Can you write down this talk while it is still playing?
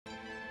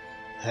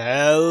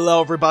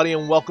Hello everybody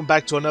and welcome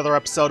back to another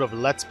episode of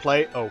Let's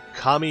Play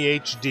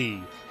Okami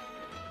HD.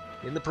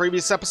 In the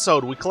previous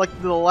episode, we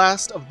collected the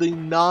last of the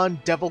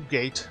non-Devil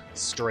Gate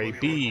stray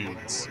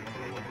beads.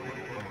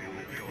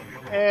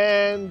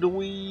 And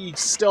we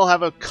still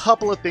have a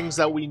couple of things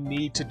that we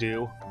need to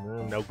do.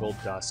 No gold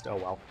dust, oh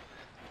well.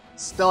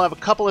 Still have a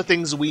couple of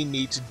things we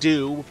need to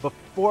do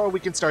before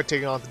we can start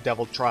taking on the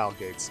Devil Trial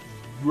Gates.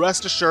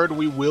 Rest assured,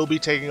 we will be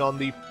taking on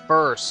the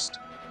first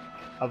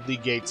of the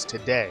gates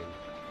today.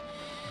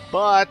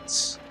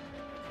 But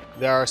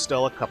there are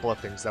still a couple of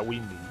things that we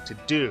need to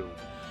do.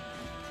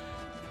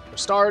 For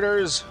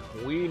starters,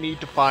 we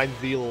need to find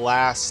the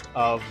last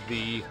of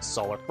the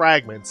solar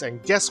fragments,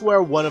 and guess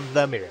where one of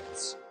them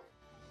is?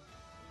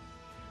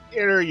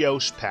 Inner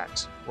Yosh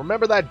Pet.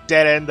 Remember that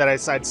dead end that I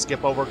decided to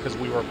skip over because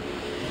we were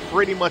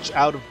pretty much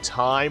out of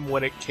time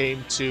when it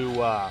came to,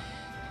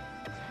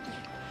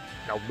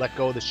 no, let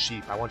go of the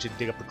sheep. I want you to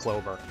dig up the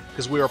clover.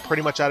 Because we were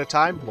pretty much out of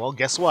time? Well,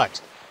 guess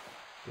what?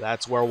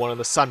 That's where one of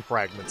the sun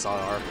fragments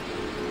are.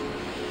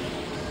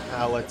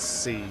 Now, let's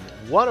see.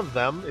 One of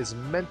them is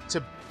meant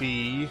to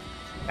be,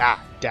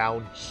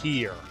 down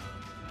here.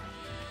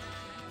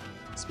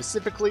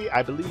 Specifically,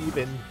 I believe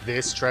in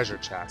this treasure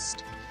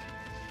chest.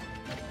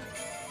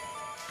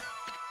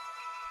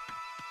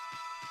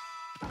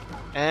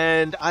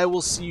 And I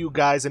will see you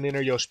guys in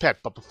Inner Yosh Pet,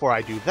 but before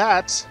I do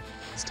that,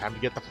 it's time to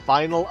get the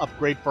final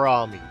upgrade for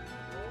Okami.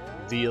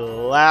 The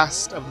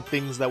last of the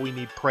things that we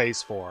need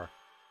praise for.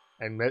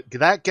 And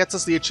that gets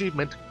us the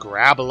achievement,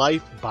 Grab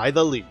Life by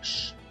the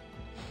Leash.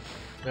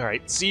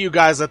 Alright, see you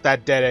guys at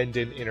that dead end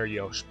in Inner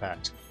Yosh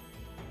Pet.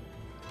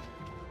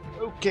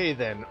 Okay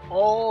then,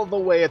 all the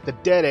way at the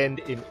dead end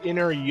in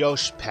Inner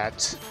Yosh Pet,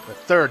 the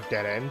third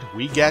dead end,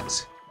 we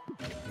get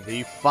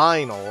the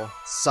final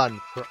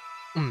sun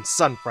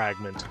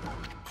fragment.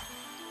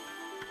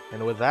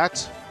 And with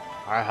that,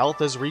 our health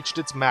has reached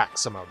its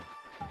maximum.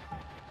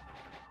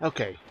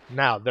 Okay,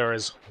 now there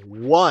is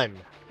one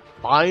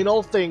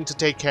final thing to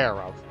take care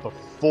of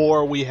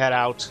before we head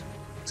out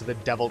to the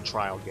Devil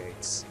Trial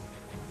Gates.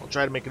 I'll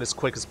try to make it as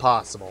quick as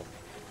possible.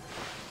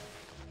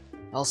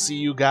 I'll see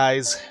you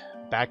guys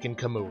back in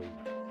Kamui.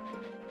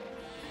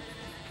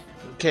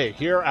 Okay,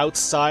 here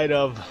outside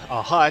of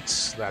a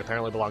hut that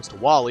apparently belongs to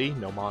Wally,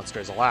 no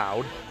monsters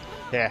allowed.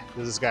 Does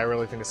this guy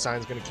really think a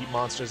sign's gonna keep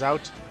monsters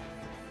out?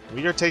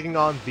 We are taking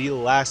on the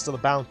last of the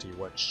bounty,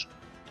 which,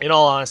 in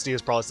all honesty,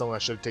 is probably something I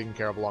should have taken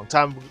care of a long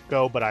time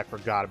ago, but I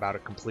forgot about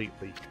it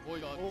completely.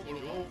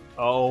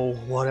 Oh,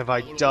 what have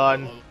I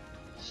done?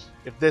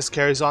 If this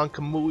carries on,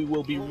 Kamui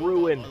will be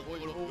ruined.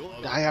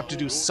 I have to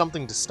do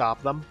something to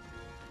stop them.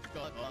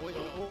 But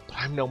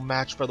I'm no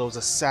match for those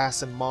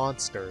assassin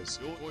monsters.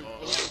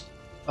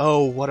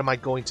 Oh, what am I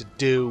going to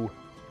do?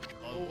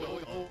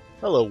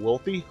 Hello,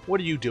 Wolfie.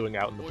 What are you doing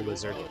out in the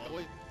blizzard?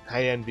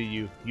 I envy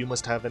you. You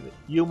must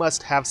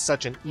have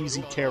such an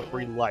easy,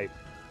 carefree life.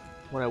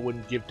 What I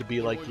wouldn't give to be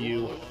like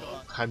you.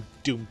 I'm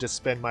doomed to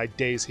spend my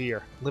days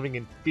here, living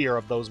in fear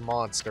of those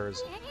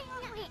monsters.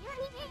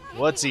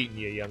 What's eating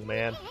you, young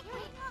man?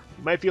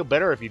 You might feel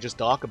better if you just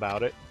talk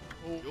about it.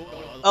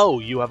 Oh,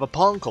 you have a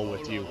ponkel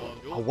with you.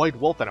 A white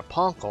wolf and a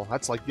ponkel?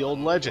 That's like the old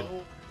legend.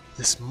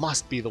 This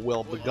must be the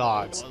will of the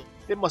gods.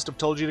 It must have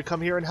told you to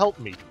come here and help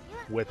me.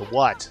 With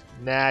what?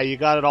 Nah, you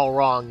got it all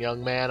wrong,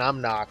 young man.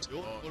 I'm not.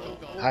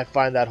 I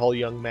find that whole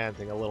young man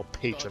thing a little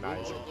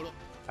patronizing.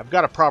 I've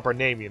got a proper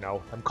name, you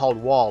know. I'm called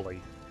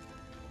Wally.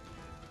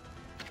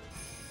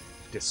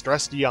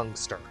 Distressed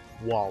youngster,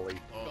 Wally.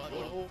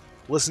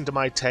 Listen to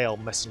my tale,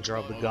 messenger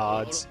of the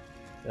gods.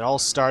 It all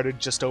started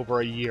just over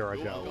a year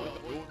ago.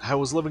 I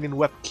was living in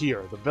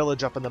Wepkir, the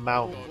village up in the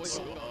mountains.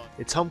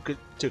 It's home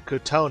to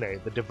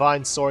Kotone, the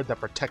divine sword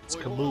that protects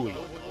Kamui.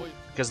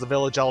 Because the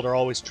village elder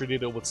always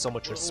treated it with so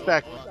much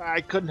respect,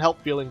 I couldn't help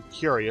feeling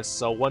curious,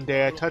 so one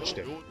day I touched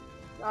it.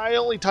 I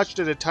only touched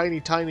it a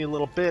tiny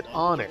little bit,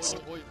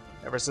 honest.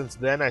 Ever since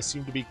then, I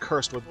seem to be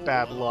cursed with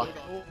bad luck.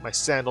 My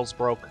sandals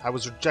broke, I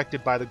was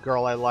rejected by the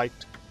girl I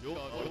liked.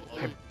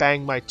 I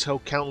banged my toe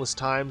countless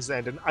times,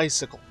 and an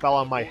icicle fell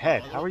on my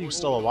head. How are you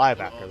still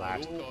alive after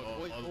that?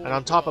 And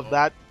on top of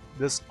that,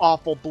 this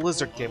awful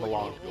blizzard came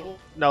along.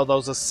 No,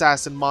 those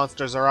assassin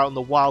monsters are out in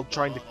the wild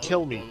trying to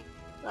kill me.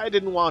 I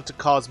didn't want to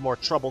cause more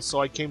trouble, so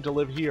I came to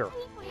live here.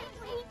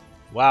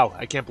 Wow,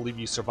 I can't believe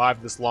you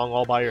survived this long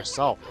all by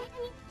yourself.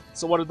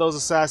 So what did those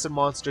assassin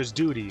monsters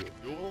do to you?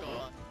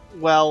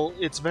 Well,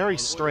 it's very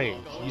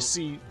strange. You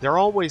see, they're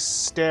always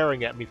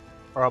staring at me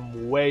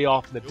from way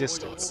off in the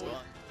distance.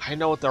 I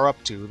know what they're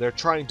up to. They're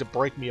trying to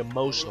break me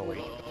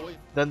emotionally.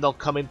 Then they'll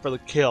come in for the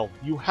kill.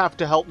 You have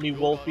to help me,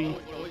 Wolfie.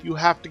 You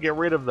have to get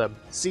rid of them.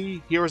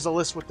 See, here is a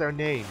list with their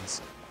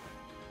names.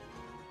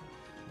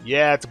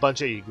 Yeah, it's a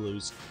bunch of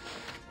igloos.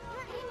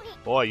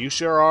 Boy, you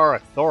sure are a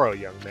thorough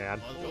young man.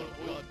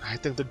 I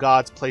think the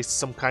gods placed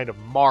some kind of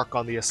mark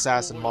on the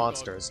assassin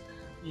monsters.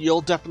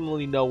 You'll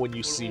definitely know when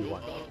you see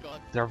one.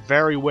 They're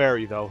very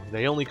wary, though.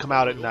 They only come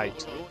out at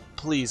night.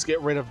 Please, get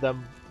rid of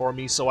them for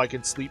me so I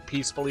can sleep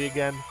peacefully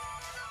again.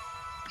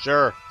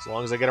 Sure, as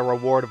long as I get a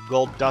reward of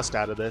gold dust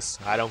out of this,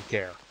 I don't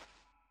care.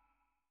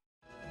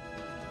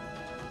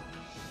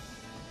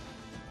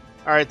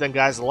 Alright then,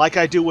 guys, like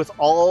I do with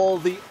all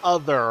the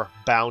other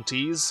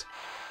bounties,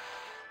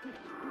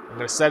 I'm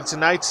going to set it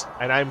tonight,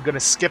 and I'm going to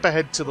skip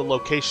ahead to the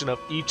location of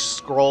each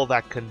scroll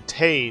that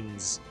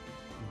contains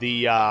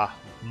the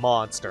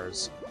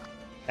monsters.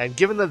 And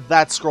given that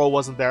that scroll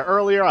wasn't there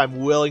earlier,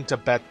 I'm willing to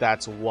bet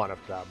that's one of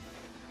them.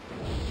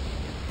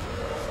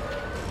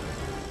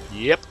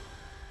 Yep.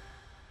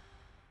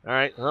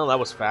 Alright, well, that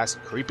was fast.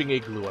 Creeping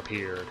Igloo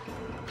appeared.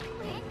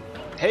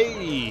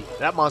 Hey!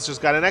 That monster's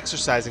got an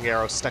exercising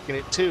arrow stuck in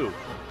it, too.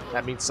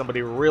 That means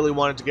somebody really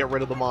wanted to get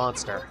rid of the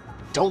monster.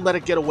 Don't let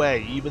it get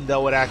away, even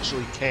though it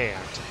actually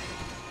can't.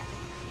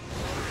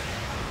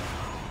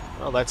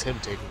 Well, that's him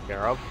taken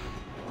care of.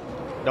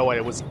 No, wait,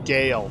 it was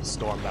Gale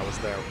Storm that was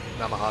there.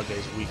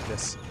 Namahage's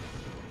weakness.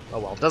 Oh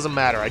well, doesn't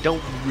matter. I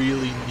don't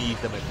really need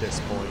them at this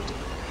point.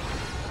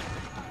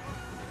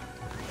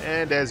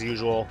 And as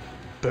usual,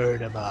 burn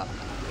them up.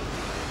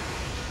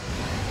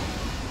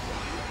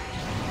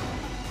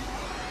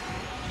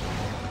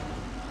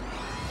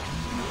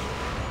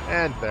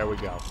 And there we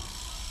go.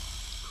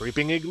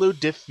 Creeping Igloo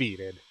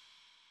defeated.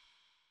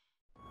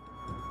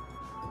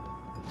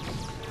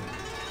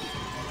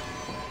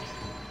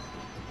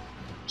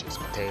 Chase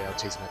my tail,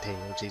 chase my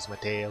tail, chase my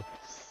tail.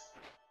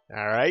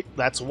 Alright,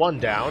 that's one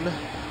down.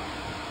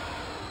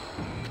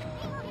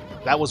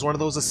 That was one of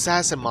those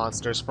assassin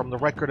monsters from the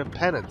Record of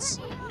Penance.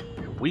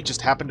 We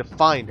just happened to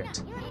find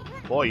it.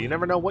 Boy, you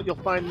never know what you'll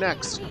find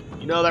next.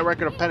 You know that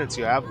Record of Penance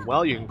you have?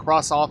 Well, you can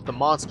cross off the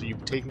monster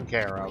you've taken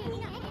care of.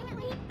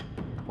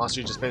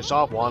 Monster you just finished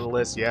off, one on the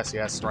list. Yes,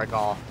 yes, strike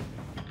off.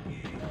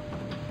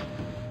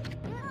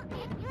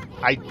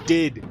 I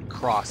did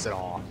cross it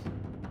off.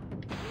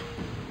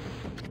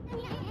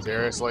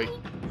 Seriously?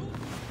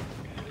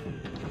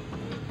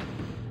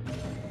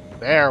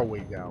 There we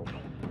go.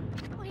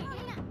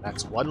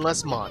 That's one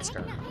less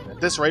monster. At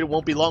this rate, it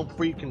won't be long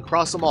before you can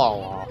cross them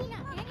all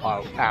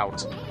off.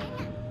 Out.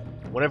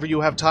 Whenever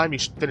you have time, you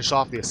should finish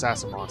off the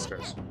assassin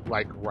monsters.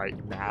 Like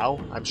right now.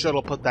 I'm sure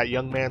it'll put that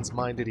young man's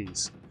mind at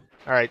ease.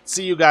 Alright,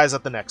 see you guys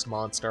at the next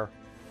monster.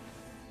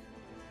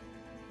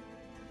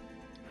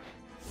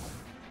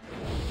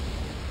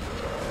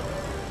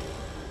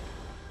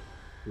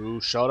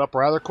 Who showed up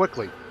rather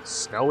quickly.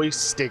 Snowy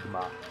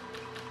Stigma.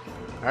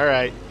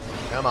 Alright,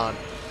 come on.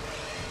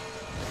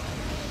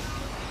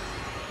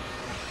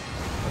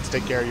 Let's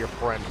take care of your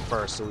friend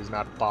first so he's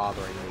not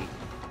bothering me.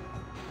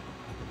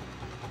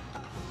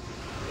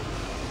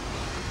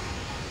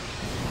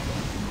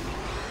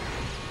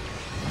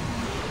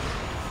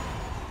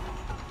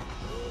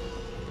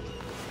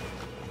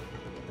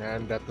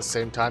 And at the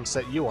same time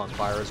set you on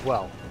fire as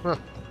well. Huh.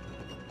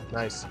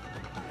 Nice.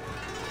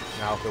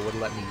 Now if it would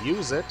let me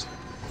use it...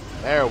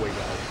 There we go.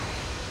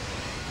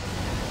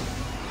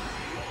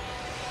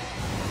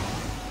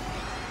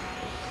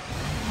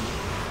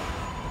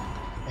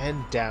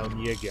 And down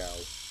you go.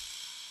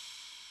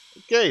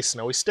 Okay,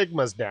 Snowy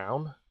Stigma's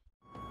down.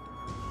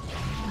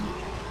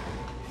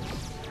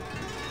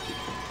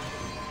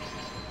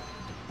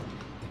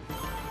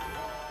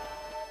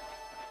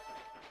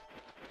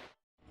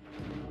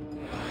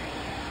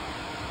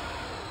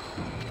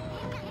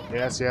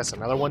 Yes, yes,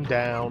 another one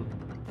down.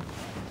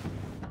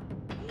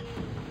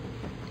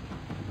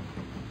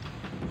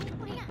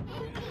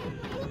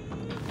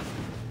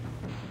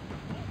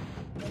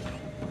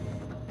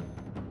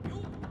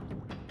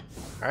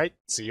 Alright,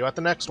 see you at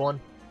the next one.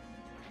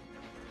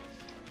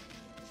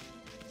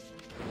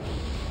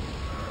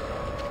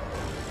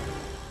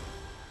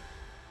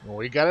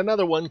 We got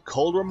another one,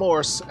 Cold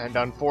Remorse, and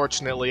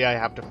unfortunately I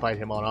have to fight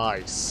him on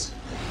ice.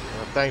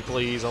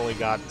 Thankfully he's only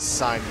got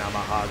Sign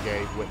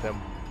Namahage with him.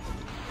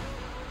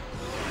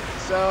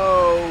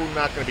 So,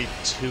 not going to be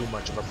too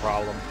much of a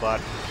problem, but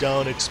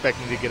don't expect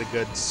me to get a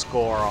good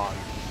score on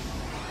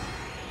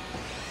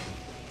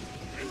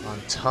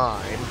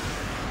time,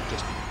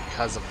 just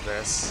because of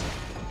this.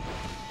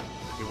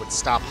 If he would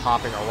stop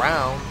hopping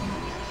around.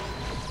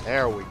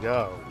 There we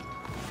go.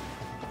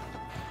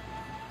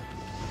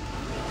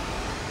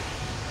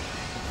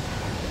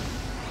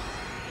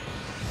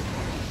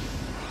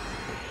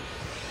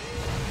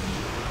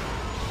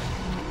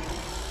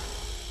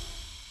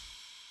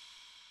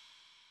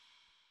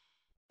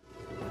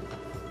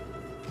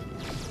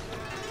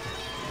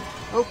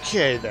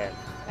 Okay then,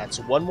 that's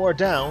one more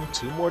down,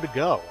 two more to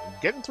go. I'm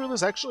getting through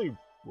this actually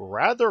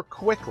rather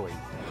quickly.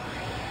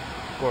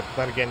 Of course,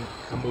 then again,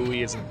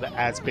 Kamui isn't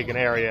as big an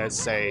area as,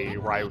 say,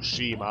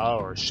 Ryoshima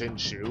or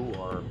Shinshu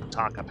or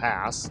Taka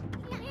Pass.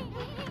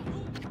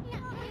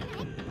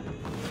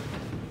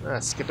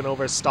 Skipping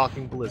over a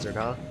stalking blizzard,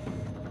 huh?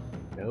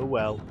 Oh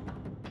well.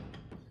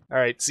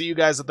 Alright, see you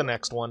guys at the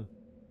next one.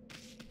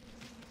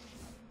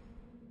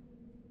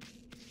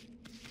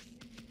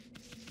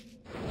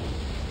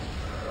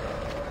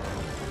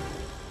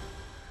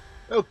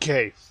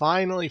 Okay,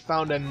 finally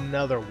found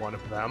another one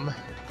of them.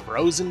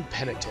 Frozen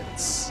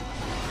Penitence.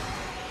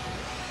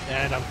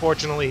 And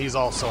unfortunately, he's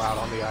also out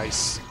on the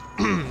ice,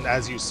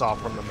 as you saw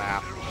from the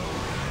map.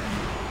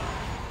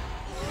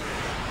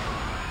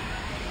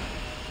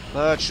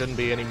 But shouldn't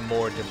be any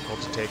more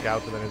difficult to take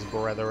out than his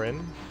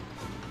brethren.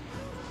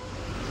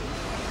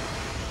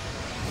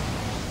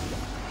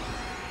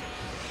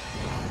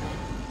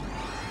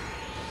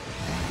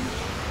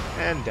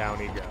 And down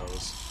he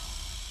goes.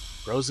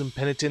 Frozen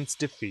Penitents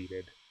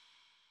defeated.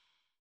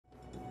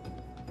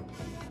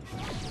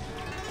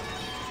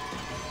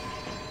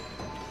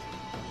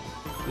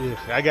 Ugh,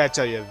 I gotta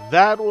tell you,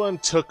 that one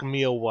took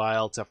me a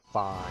while to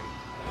find.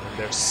 And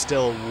there's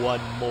still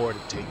one more to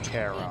take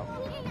care of.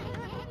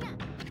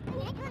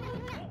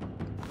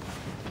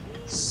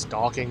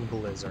 Stalking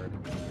Blizzard.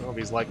 I don't know if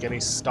he's like any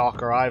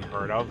stalker I've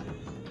heard of.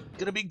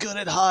 Gonna be good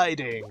at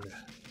hiding.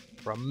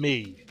 From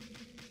me.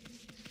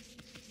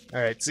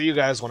 Alright, see you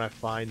guys when I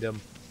find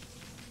him.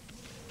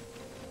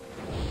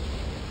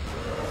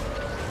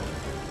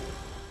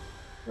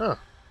 Huh,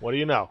 what do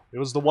you know? It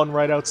was the one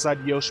right outside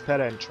Yoshpet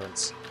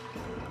entrance.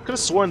 Could have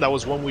sworn that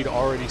was one we'd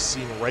already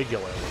seen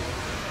regularly.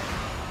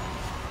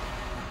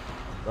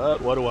 But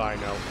what do I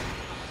know?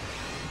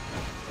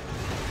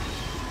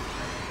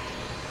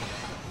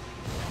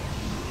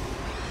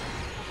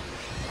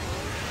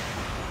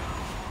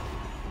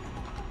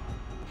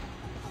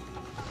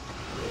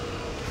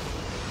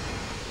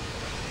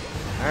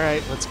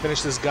 Alright, let's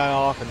finish this guy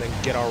off and then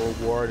get our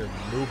reward and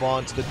move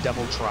on to the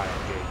Devil Trial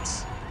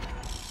Gates.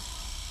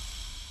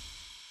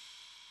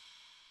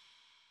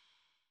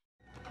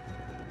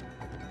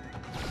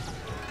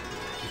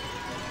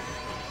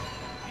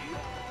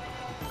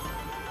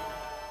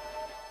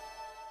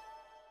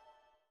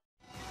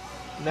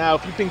 Now,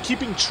 if you've been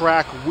keeping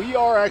track, we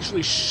are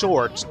actually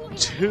short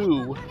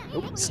 2...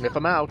 Oop, sniff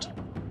them out.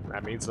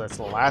 That means that's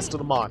the last of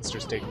the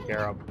monsters taken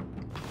care of.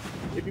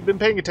 If you've been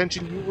paying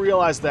attention, you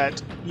realize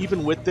that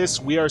even with this,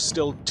 we are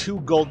still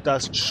 2 gold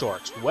dust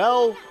short.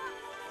 Well,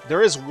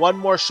 there is one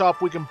more shop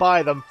we can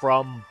buy them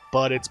from,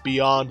 but it's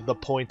beyond the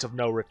point of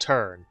no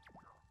return.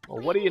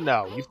 Well, what do you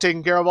know? You've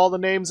taken care of all the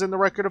names in the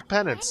Record of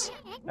Penance.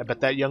 I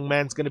bet that young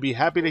man's going to be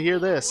happy to hear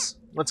this.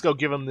 Let's go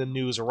give him the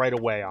news right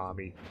away,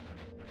 Ami.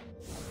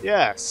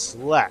 Yes,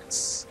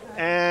 let's.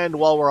 And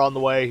while we're on the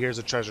way, here's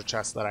a treasure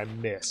chest that I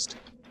missed.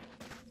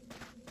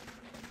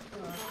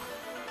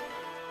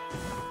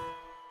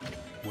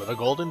 With a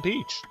golden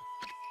peach.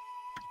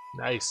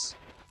 Nice.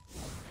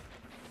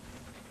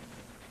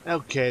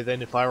 Okay,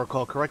 then if I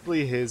recall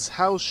correctly, his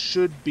house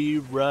should be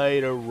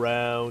right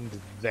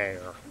around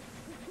there.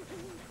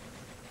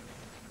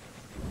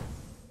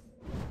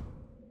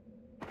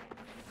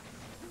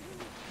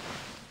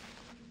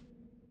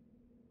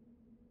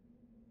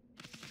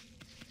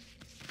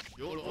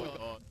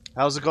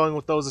 How's it going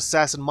with those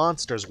assassin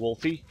monsters,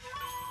 Wolfie?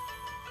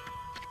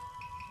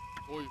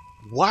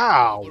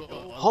 Wow!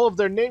 All of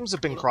their names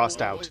have been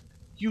crossed out.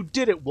 You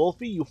did it,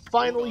 Wolfie! You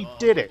finally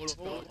did it!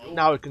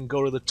 Now I can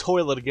go to the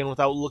toilet again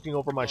without looking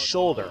over my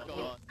shoulder.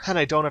 And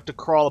I don't have to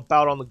crawl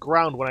about on the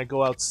ground when I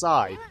go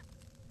outside.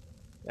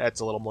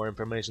 That's a little more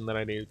information than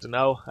I needed to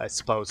know. I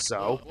suppose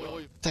so.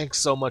 Thanks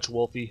so much,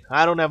 Wolfie.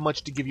 I don't have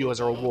much to give you as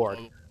a reward,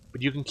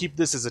 but you can keep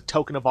this as a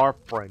token of our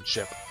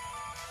friendship.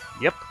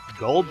 Yep,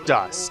 gold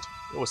dust.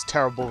 It was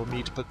terrible of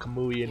me to put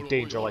Kamui in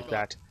danger like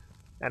that,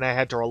 and I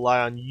had to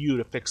rely on you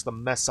to fix the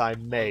mess I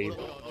made.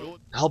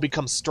 I'll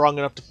become strong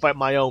enough to fight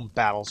my own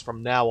battles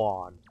from now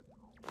on.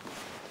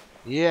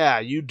 Yeah,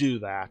 you do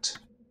that.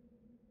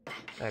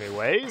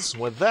 Anyways,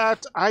 with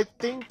that, I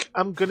think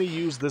I'm gonna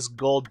use this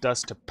gold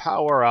dust to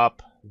power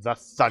up the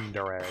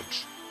Thunder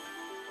Edge.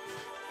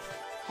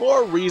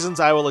 For reasons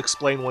I will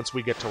explain once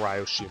we get to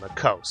Ryoshima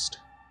Coast.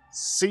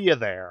 See you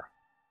there.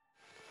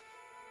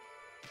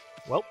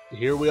 Well,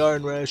 here we are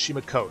in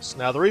Ryoshima Coast.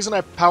 Now, the reason I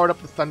powered up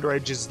the Thunder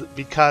Edge is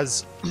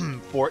because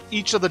for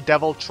each of the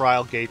Devil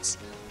Trial Gates,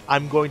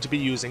 I'm going to be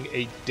using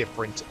a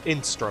different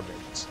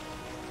instrument.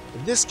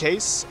 In this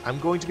case, I'm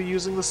going to be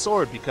using the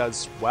sword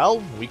because,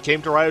 well, we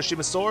came to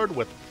Ryoshima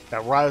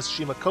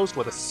Coast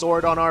with a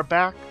sword on our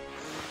back,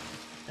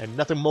 and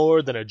nothing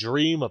more than a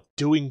dream of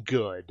doing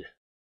good,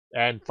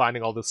 and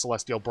finding all the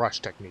Celestial Brush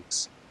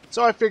techniques.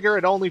 So I figure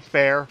it only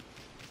fair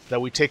that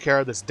we take care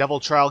of this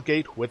Devil Trial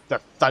Gate with the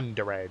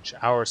Thunder Edge,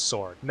 our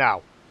sword.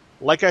 Now,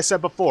 like I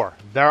said before,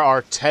 there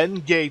are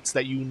 10 gates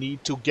that you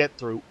need to get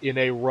through in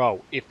a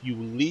row. If you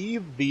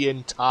leave, the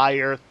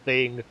entire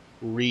thing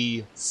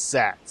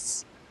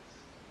resets.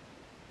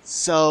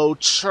 So,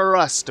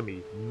 trust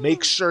me,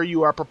 make sure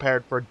you are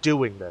prepared for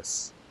doing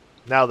this.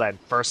 Now then,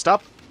 first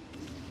up,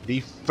 the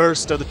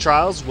first of the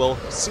trials will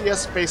see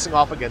us facing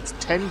off against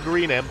 10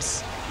 green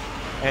imps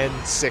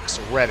and 6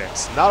 red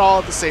imps. Not all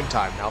at the same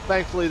time. Now,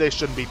 thankfully, they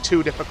shouldn't be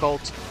too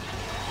difficult,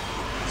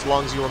 as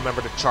long as you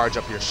remember to charge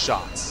up your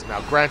shots.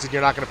 Now, granted,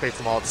 you're not going to face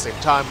them all at the same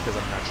time, because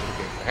I'm not sure the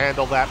game can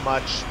handle that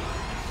much.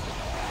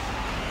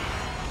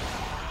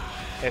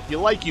 If you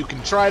like, you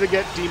can try to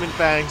get Demon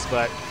Fangs,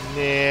 but,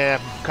 nah,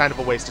 kind of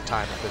a waste of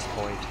time at this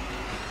point.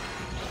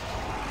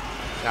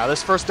 Now,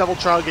 this first Devil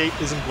Trial Gate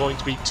isn't going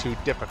to be too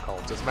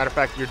difficult. As a matter of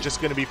fact, you're just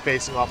going to be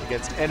facing off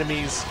against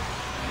enemies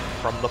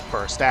from the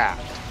first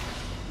act.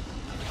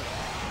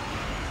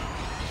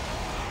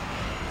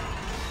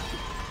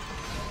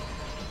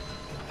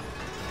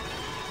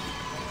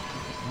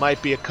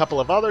 Might be a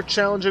couple of other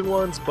challenging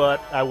ones, but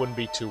I wouldn't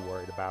be too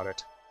worried about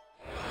it.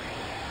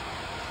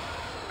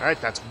 Alright,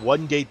 that's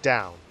one gate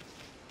down.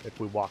 If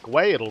we walk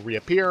away, it'll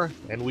reappear,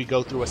 and we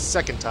go through a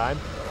second time,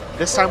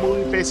 this time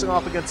we'll be facing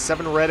off against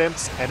 7 red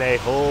imps and a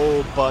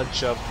whole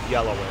bunch of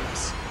yellow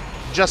imps.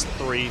 Just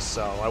 3,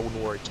 so I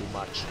wouldn't worry too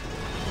much.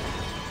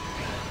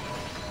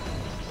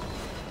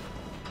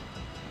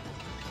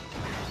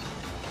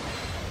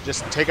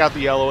 Just take out the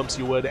yellow imps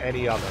you would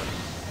any other.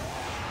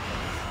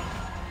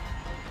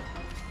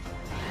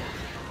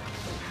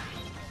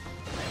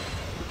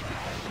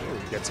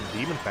 Ooh, get some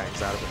demon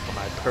fangs out of it for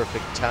my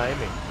perfect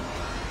timing.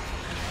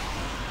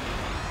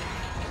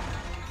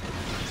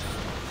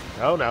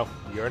 Oh no,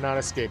 you're not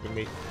escaping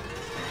me.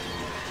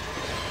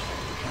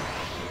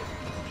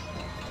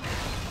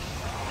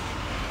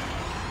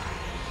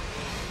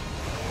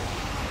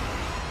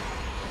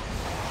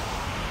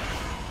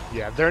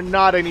 Yeah, they're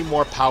not any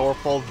more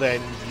powerful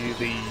than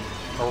the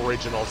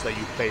originals that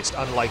you faced,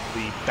 unlike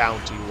the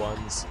bounty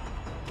ones.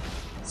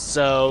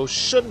 So,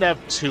 shouldn't have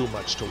too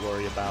much to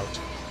worry about.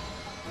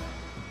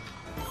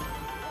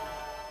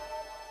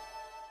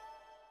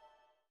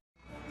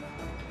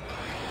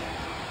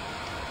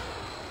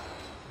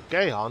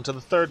 Okay, on to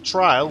the third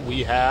trial.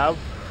 We have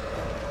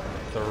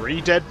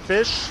 3 dead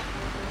fish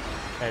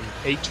and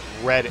 8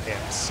 red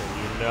imps. And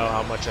you know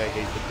how much I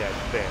hate the dead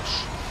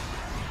fish.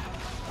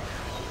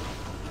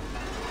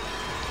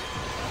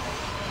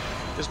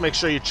 Just make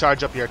sure you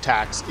charge up your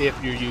attacks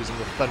if you're using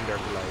the Thunder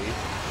Blade.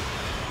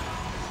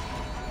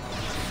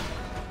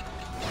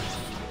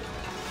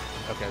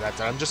 Okay, that's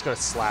it. I'm just going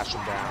to slash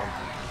them down.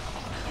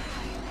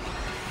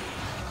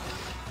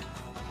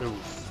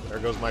 Oof, there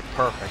goes my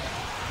perfect.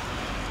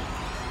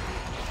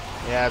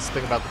 Yeah, that's the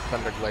thing about the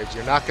Thunder Glaives.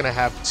 You're not going to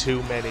have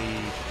too many...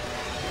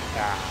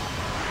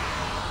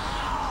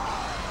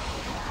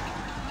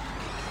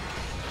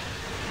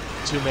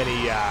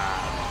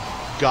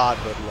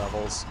 Godhood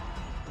levels.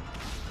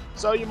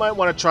 So you might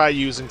want to try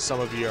using some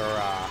of your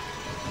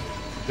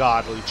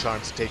godly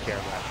charms to take care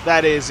of that.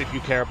 That is, if you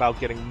care about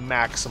getting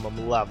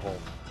maximum level.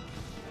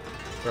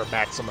 Or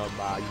maximum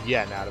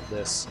yen out of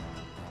this.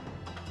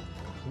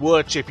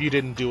 Which, if you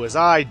didn't do as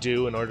I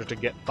do, in order to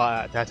be able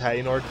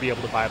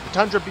to buy up the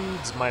Tundra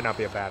Beads, might not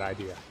be a bad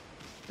idea.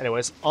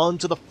 Anyways, on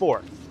to the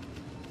 4th.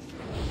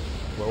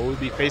 Where we'll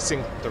be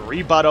facing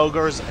 3 Butt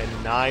Ogres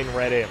and 9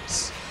 Red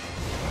Imps.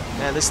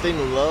 Man, this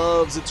thing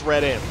loves its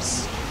Red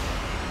Imps.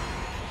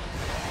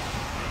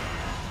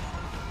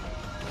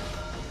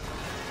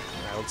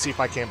 Let's see if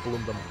I can't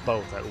bloom them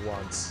both at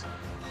once.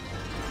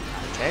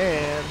 I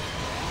can.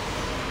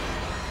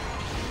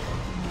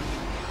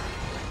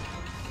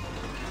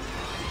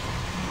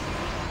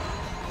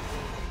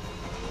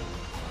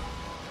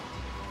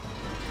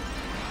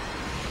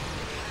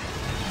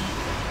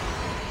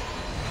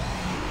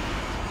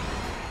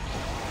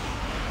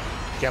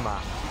 Come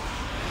on.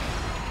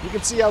 You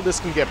can see how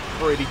this can get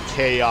pretty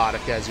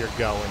chaotic as you're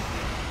going.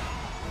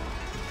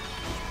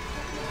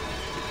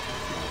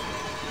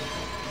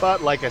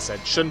 But, like I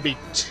said, shouldn't be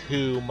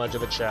too much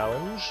of a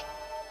challenge.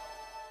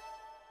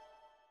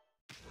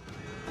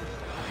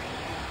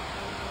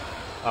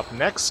 Up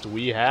next,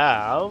 we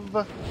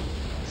have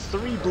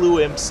 3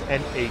 blue imps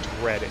and 8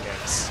 red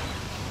imps.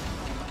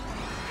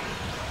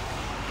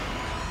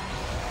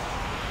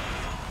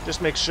 Just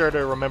make sure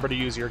to remember to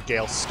use your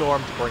Gale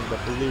Storm to bring the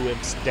blue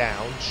imps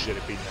down, should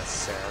it be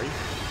necessary.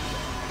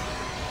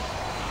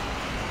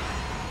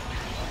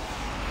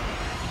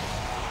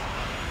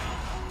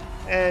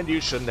 And you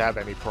shouldn't have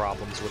any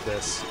problems with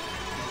this.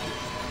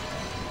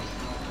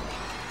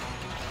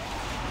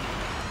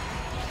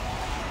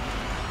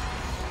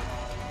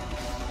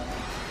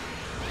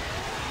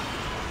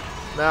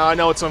 Now, I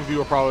know what some of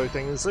you are probably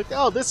thinking, it's like,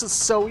 oh, this is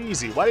so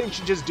easy, why didn't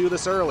you just do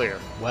this earlier?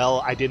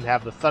 Well, I didn't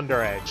have the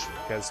Thunder Edge,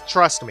 because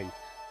trust me,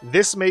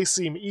 this may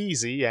seem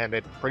easy, and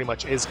it pretty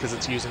much is because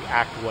it's using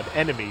Act 1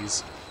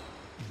 enemies,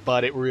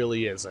 but it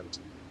really isn't.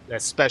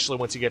 Especially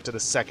once you get to the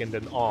 2nd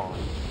and on.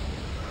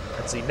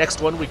 Let's see,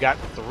 next one we got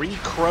 3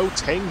 Crow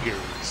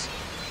Tengus.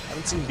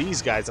 Haven't seen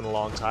these guys in a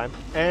long time.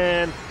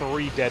 And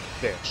 3 dead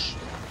fish.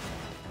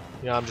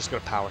 Yeah, I'm just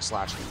going to power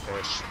slash the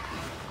fish.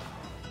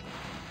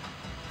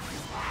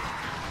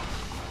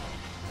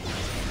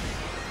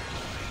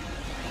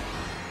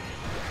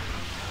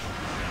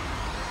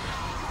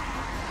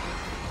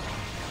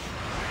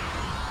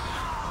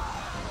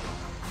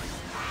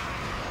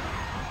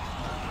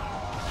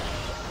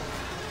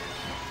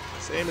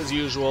 Same as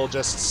usual,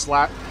 just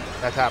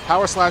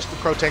power slash the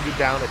Crow Tengu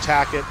down,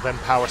 attack it, then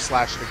power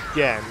slash it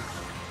again,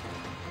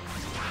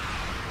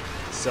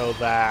 so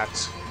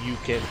that you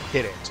can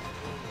hit it.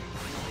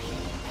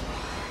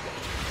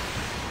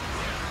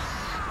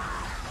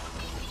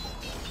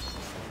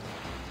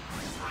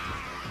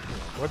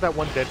 Where'd that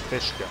one dead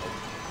fish go?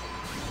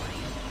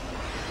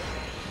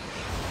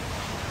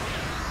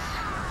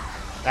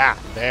 Ah,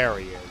 there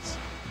he is.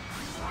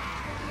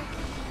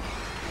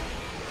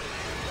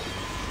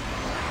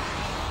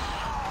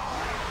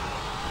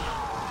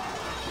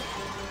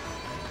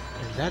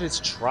 That is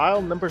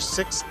trial number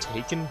 6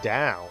 taken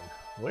down.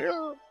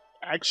 We're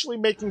actually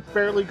making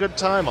fairly good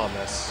time on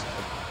this.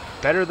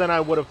 Better than I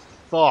would have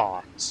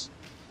thought.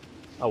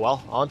 Oh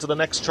well, on to the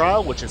next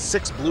trial, which is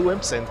 6 blue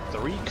imps and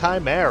 3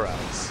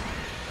 chimeras.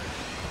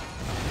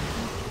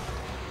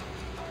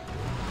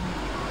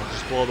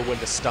 Blow the Wind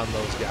to stun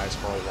those guys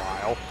for a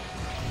while.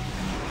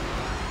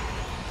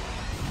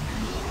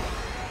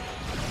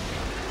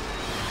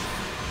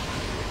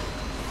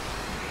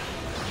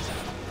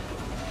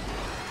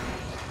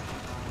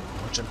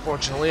 Which,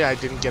 unfortunately, I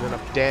didn't get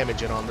enough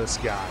damage in on this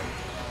guy.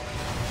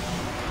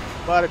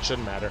 But it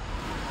shouldn't matter.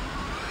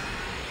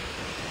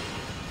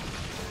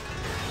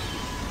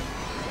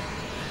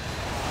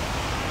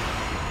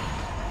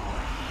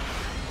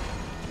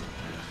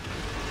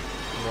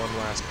 One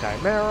last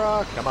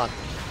Chimera. Come on.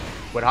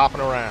 Quit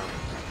hopping around.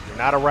 You're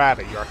not a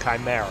rabbit, you're a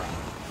Chimera.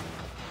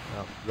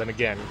 Well, then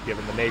again,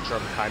 given the nature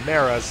of the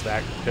Chimeras,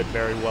 that could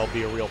very well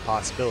be a real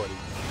possibility.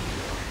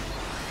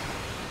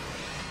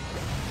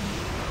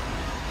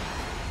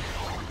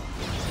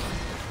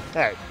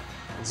 Hey,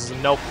 this is a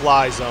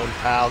no-fly zone,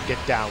 pal. Get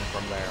down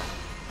from there.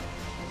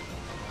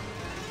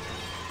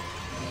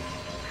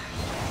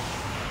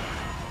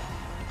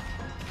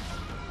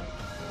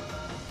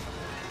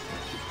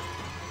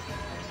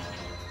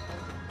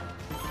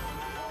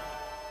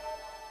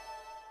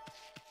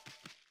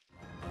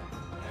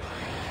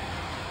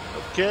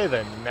 Okay,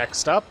 then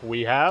next up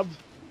we have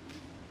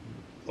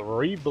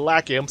 3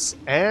 black imps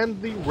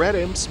and the red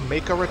imps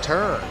make a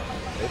return.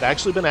 They've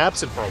actually been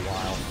absent for a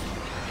while.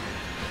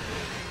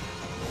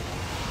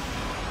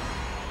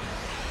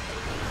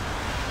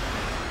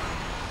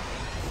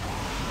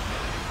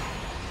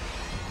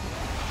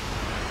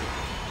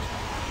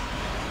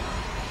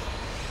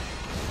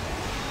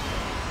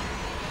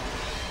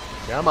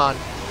 Come on,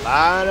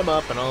 line them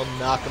up and I'll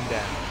knock them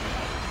down.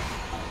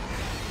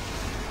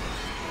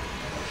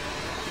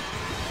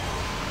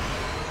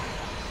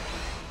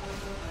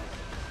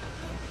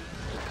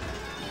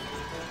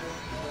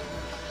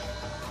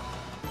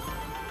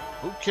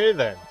 Okay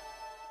then.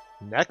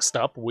 Next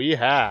up we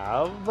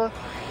have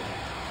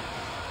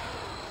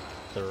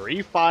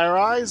 3 Fire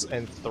Eyes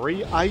and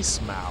 3 Ice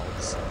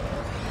Mouths.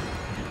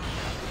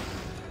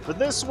 For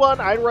this one,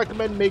 I'd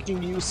recommend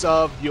making use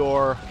of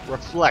your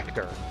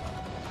Reflector.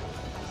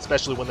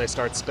 Especially when they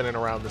start spinning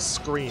around the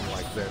screen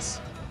like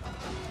this.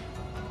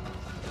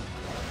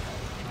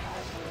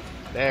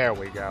 There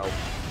we go.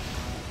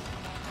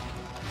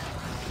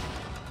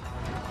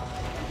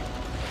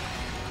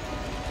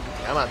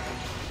 Come on.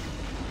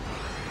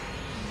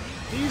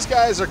 These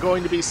guys are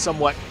going to be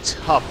somewhat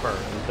tougher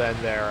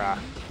than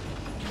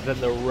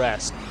the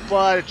rest,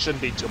 but it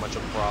shouldn't be too much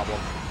of a problem.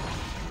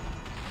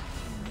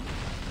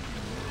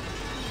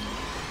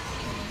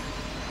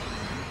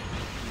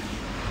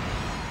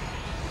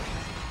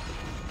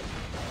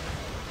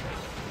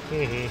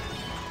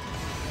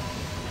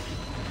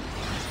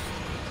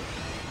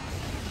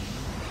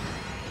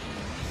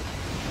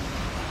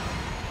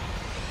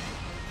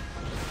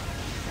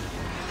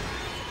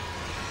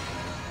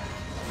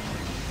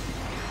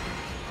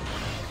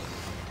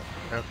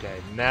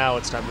 Okay, now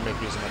it's time to make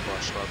use of my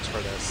brush strokes for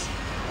this.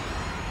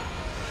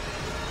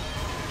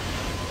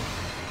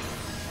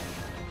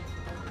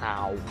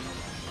 Ow.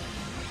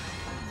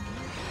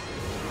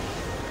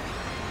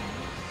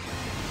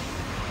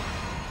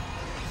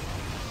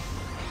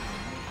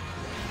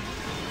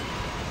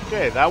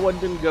 Okay, that one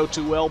didn't go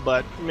too well,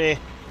 but meh.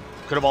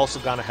 Could have also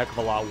gone a heck of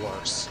a lot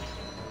worse.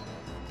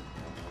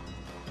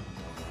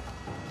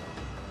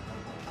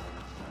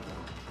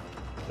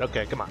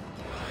 Okay, come on.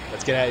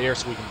 Let's get out of here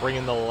so we can bring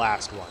in the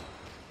last one.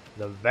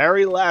 The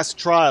very last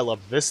trial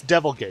of this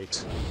Devil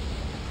Gate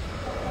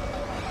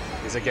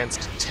is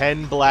against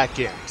 10 black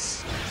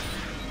imps.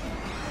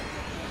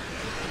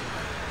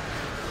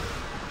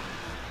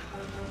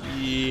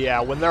 Yeah,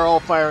 when they're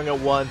all firing at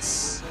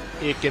once,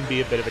 it can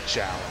be a bit of a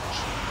challenge.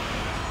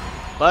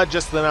 But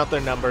just thin out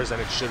their numbers and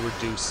it should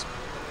reduce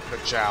the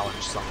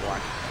challenge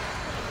somewhat.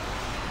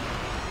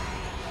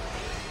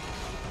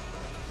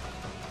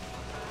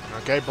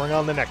 Okay, bring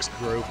on the next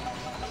group.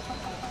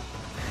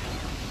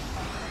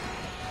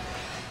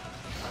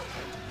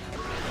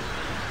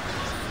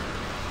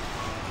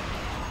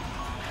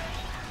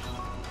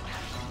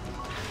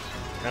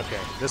 Okay,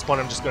 at this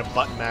point I'm just going to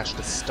button mash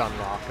to stun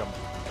rock him.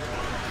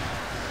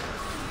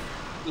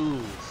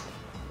 Ooh.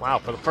 Wow,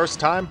 for the first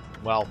time?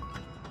 Well,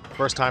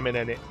 first time in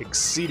an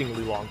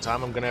exceedingly long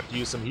time, I'm going to have to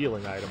use some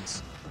healing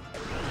items.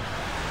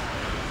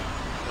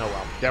 Oh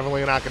well,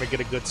 definitely not going to get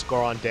a good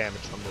score on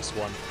damage from this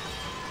one.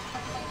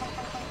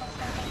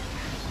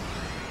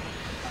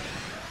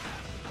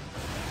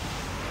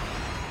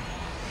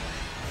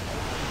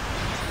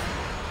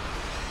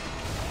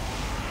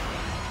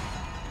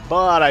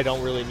 But I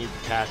don't really need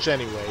the cash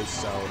anyways,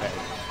 so hey.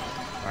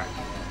 Alright,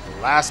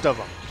 the last of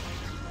them.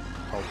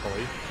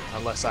 Hopefully.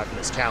 Unless I've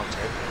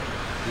miscounted.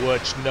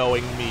 Which,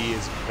 knowing me,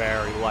 is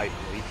very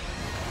likely.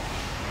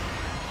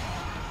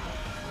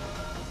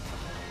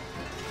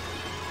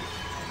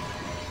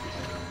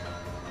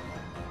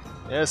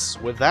 Yes,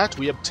 with that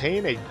we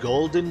obtain a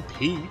golden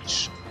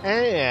peach,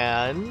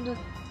 and...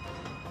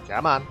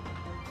 Come on.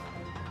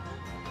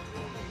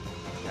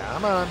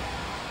 Come on.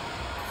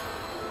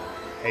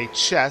 A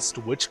chest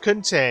which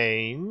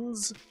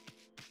contains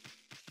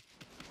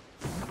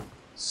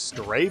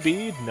stray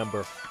bead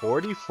number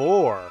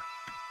 44.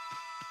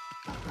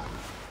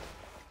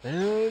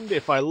 And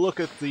if I look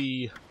at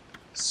the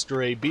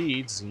stray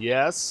beads,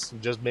 yes,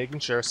 just making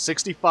sure,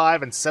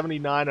 65 and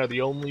 79 are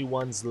the only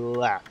ones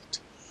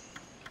left.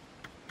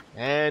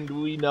 And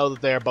we know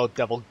that they are both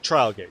Devil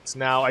Trial Gates.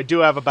 Now, I do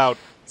have about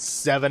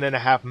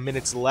 7.5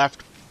 minutes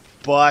left,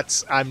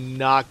 but I'm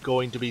not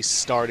going to be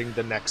starting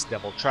the next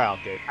Devil Trial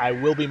Gate. I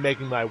will be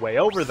making my way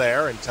over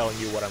there and telling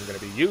you what I'm going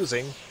to be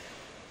using,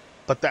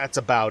 but that's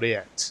about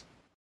it.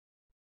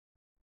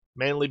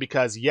 Mainly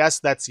because, yes,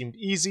 that seemed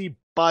easy,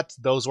 but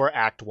those were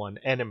Act 1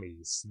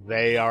 enemies.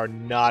 They are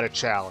not a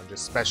challenge,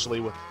 especially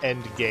with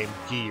endgame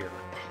gear.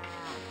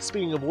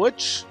 Speaking of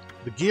which,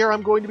 the gear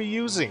I'm going to be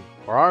using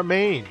for our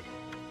main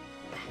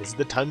is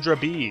the Tundra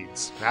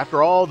Beads.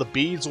 After all, the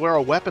beads were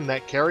a weapon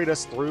that carried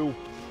us through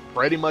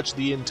pretty much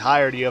the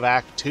entirety of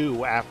Act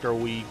 2 after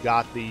we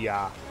got the,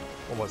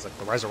 what was it,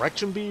 the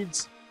Resurrection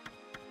Beads?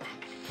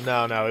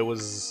 No, it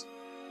was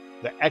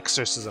the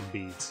Exorcism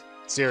Beads.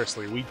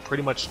 Seriously, we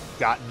pretty much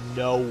got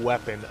no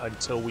weapon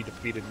until we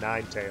defeated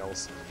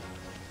Ninetales.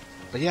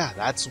 But yeah,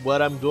 that's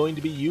what I'm going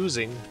to be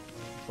using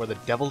for the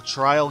Devil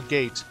Trial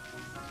Gate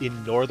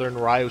in northern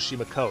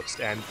Ryoshima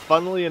Coast. And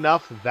funnily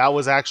enough, that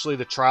was actually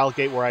the trial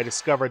gate where I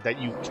discovered that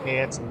you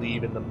can't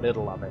leave in the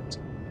middle of it.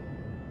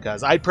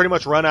 Because I'd pretty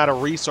much run out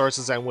of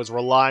resources and was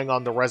relying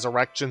on the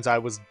resurrections I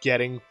was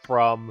getting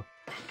from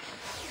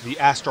the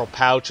Astral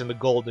Pouch and the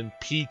Golden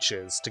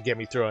Peaches to get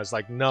me through. I was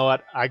like, no,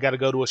 what? I gotta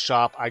go to a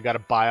shop, I gotta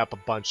buy up a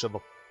bunch of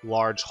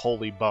large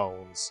holy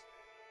bones.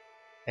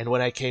 And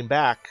when I came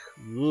back,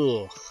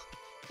 was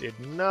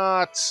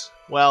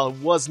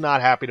not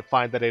happy to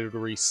find that it had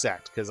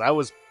reset, because I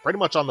was pretty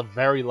much on the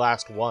very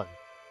last one.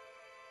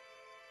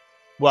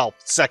 Well,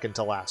 second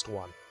to last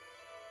one.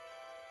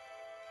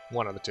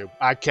 One of the two.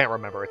 I can't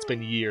remember, it's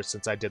been years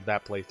since I did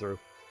that playthrough.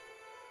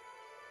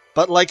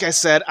 But like I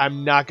said,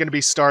 I'm not going to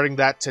be starting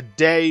that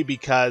today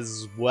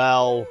because,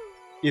 well,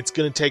 it's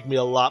going to take me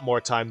a lot more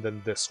time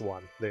than this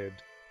one did.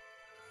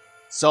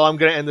 So I'm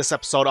going to end this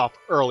episode off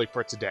early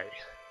for today.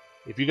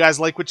 If you guys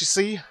like what you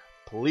see,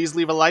 please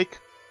leave a like,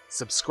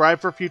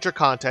 subscribe for future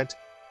content,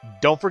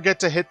 don't forget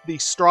to hit the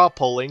straw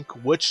poll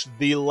link, which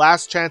the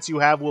last chance you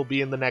have will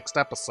be in the next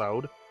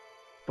episode,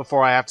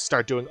 before I have to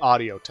start doing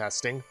audio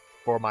testing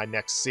for my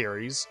next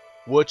series,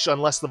 which,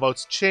 unless the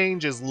votes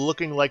change, is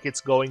looking like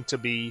it's going to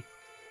be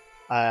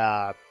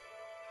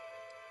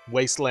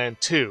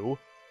Wasteland 2.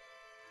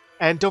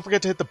 And don't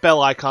forget to hit the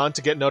bell icon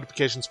to get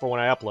notifications for when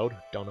I upload.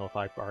 Don't know if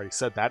I've already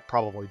said that.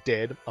 Probably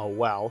did. Oh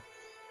well.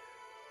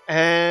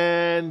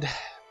 And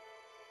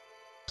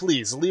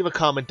please leave a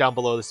comment down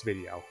below this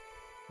video.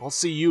 I'll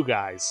see you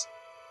guys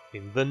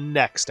in the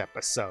next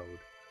episode.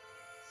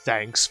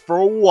 Thanks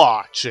for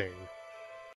watching.